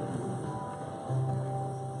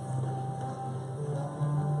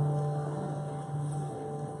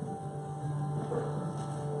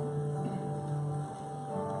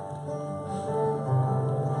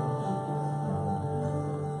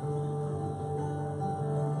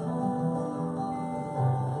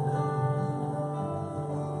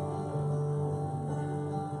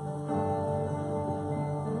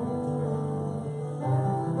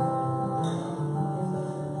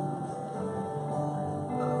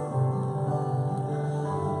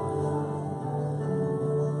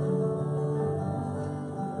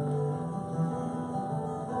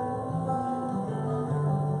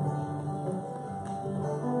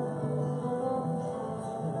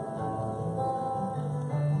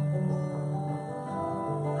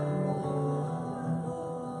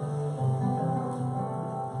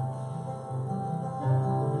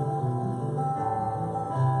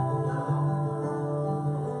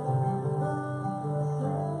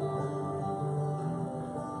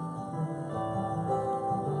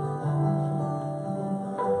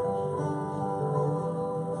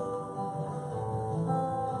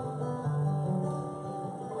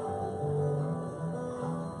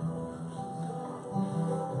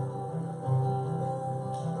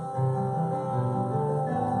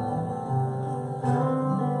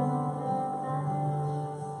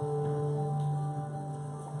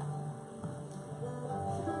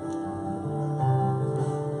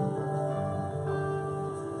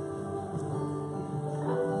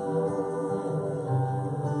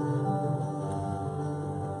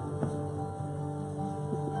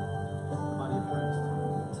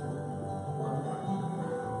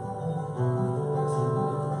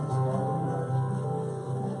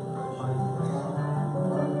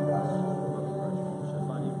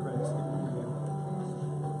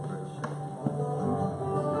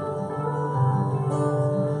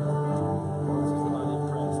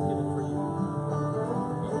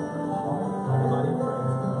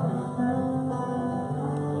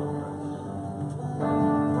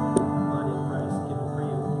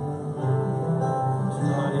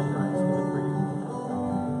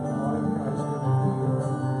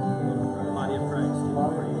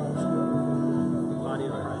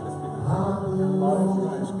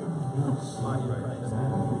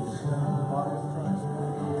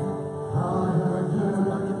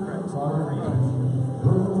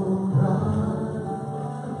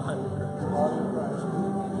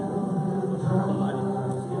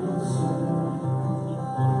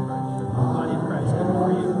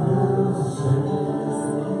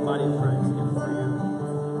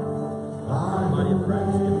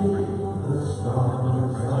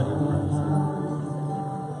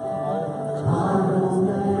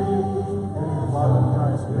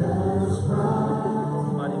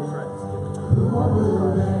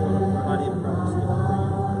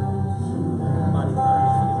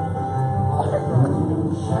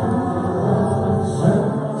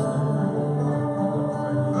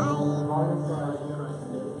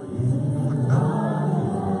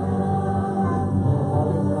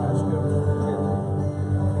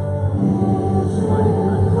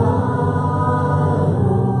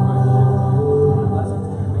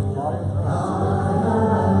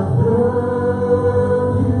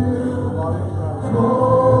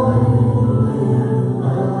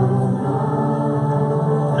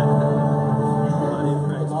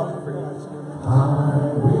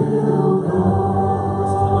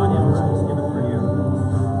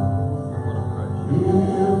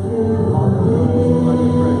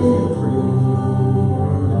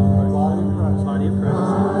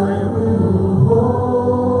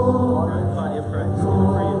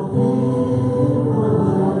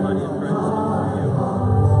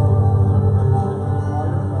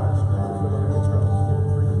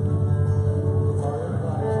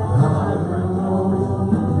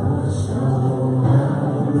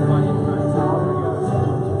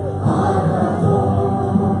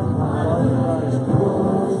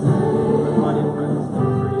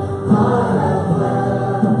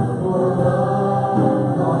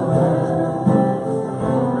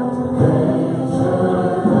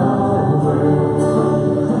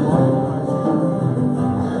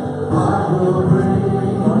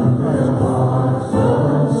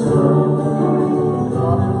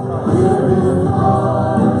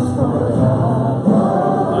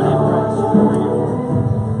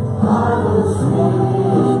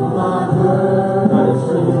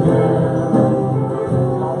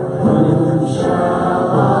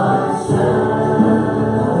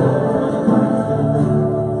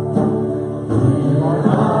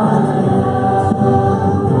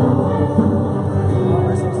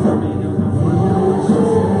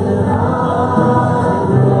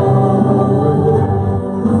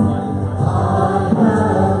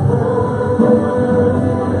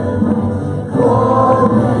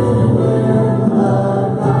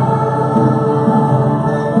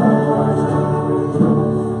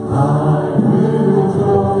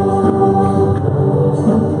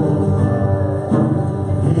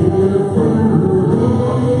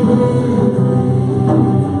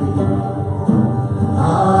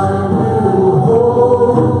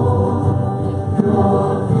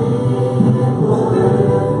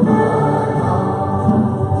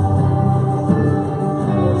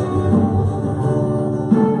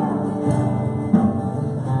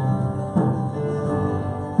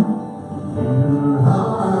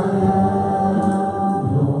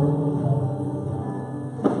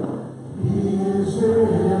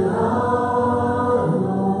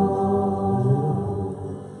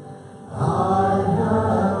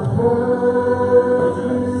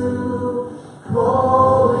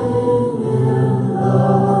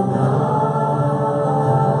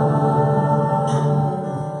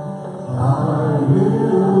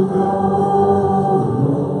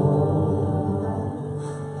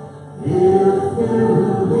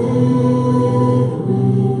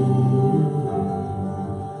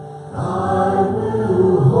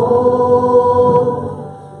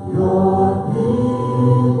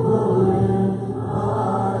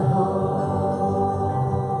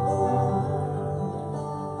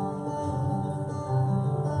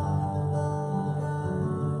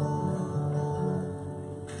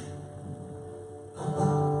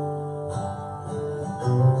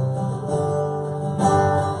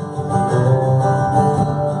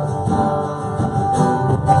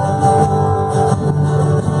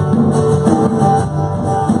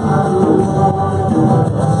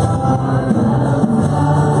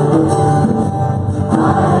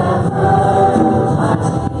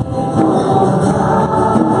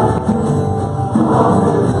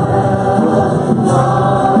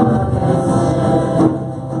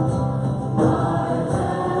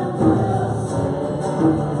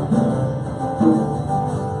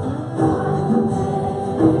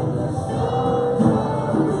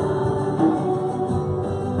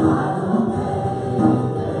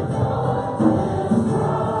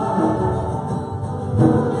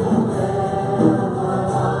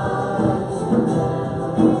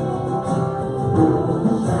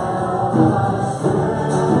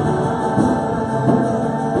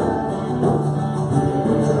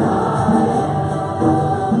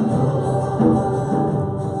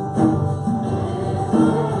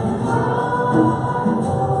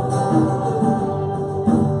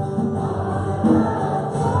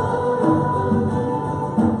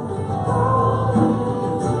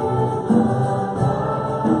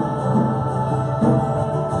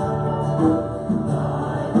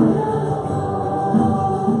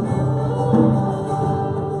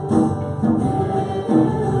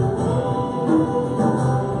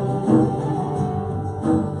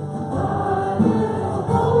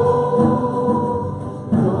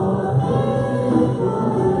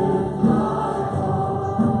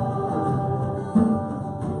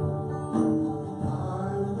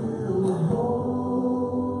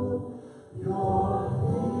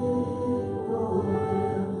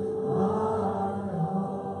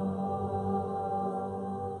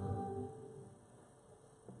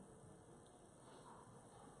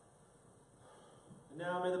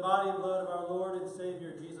 Now may the body and blood of our Lord and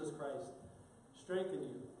Savior Jesus Christ strengthen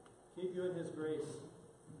you, keep you in his grace.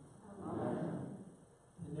 Amen.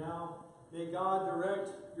 And now may God direct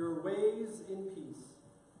your ways in peace,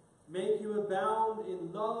 make you abound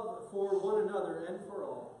in love for one another and for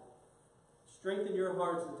all. Strengthen your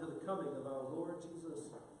hearts until the coming of our Lord Jesus.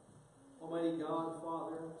 Almighty God,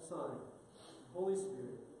 Father, Son, Holy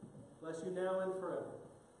Spirit, bless you now and forever.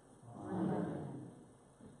 Amen.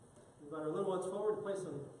 We invite our little ones forward to play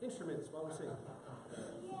some instruments while we sing.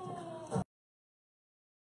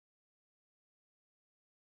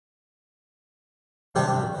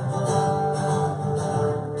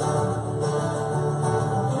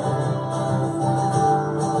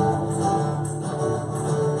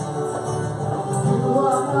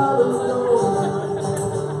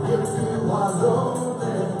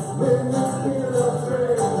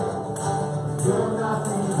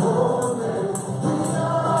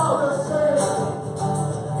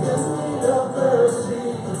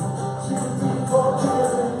 Mercy.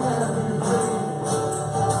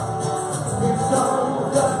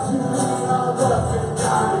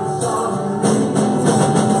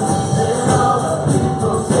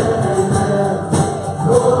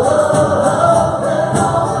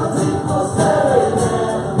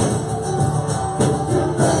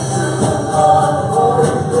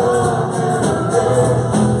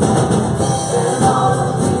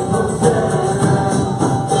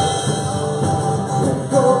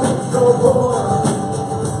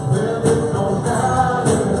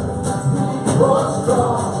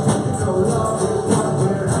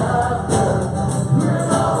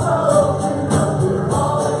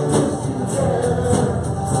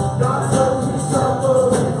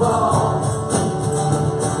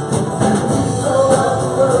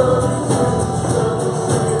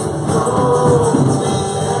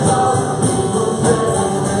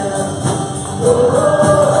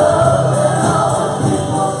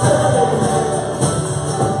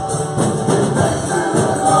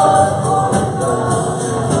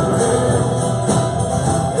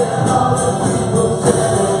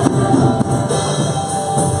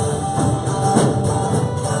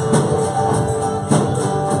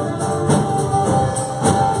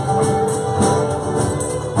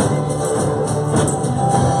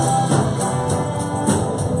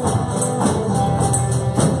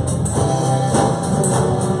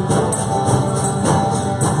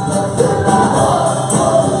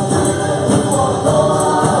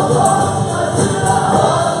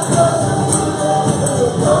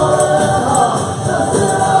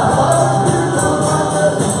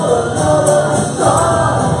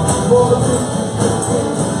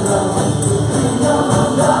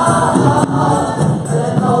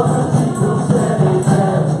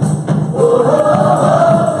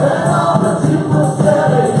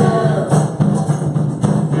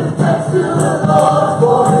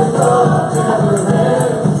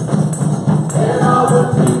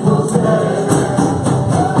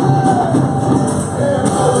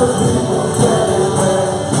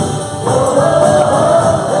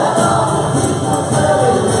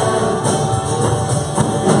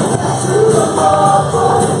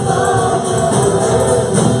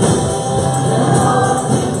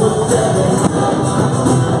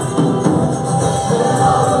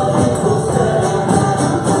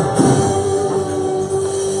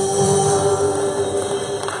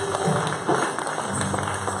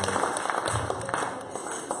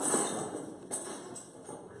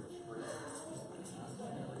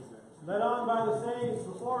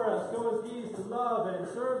 with these to love and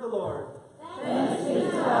serve the Lord.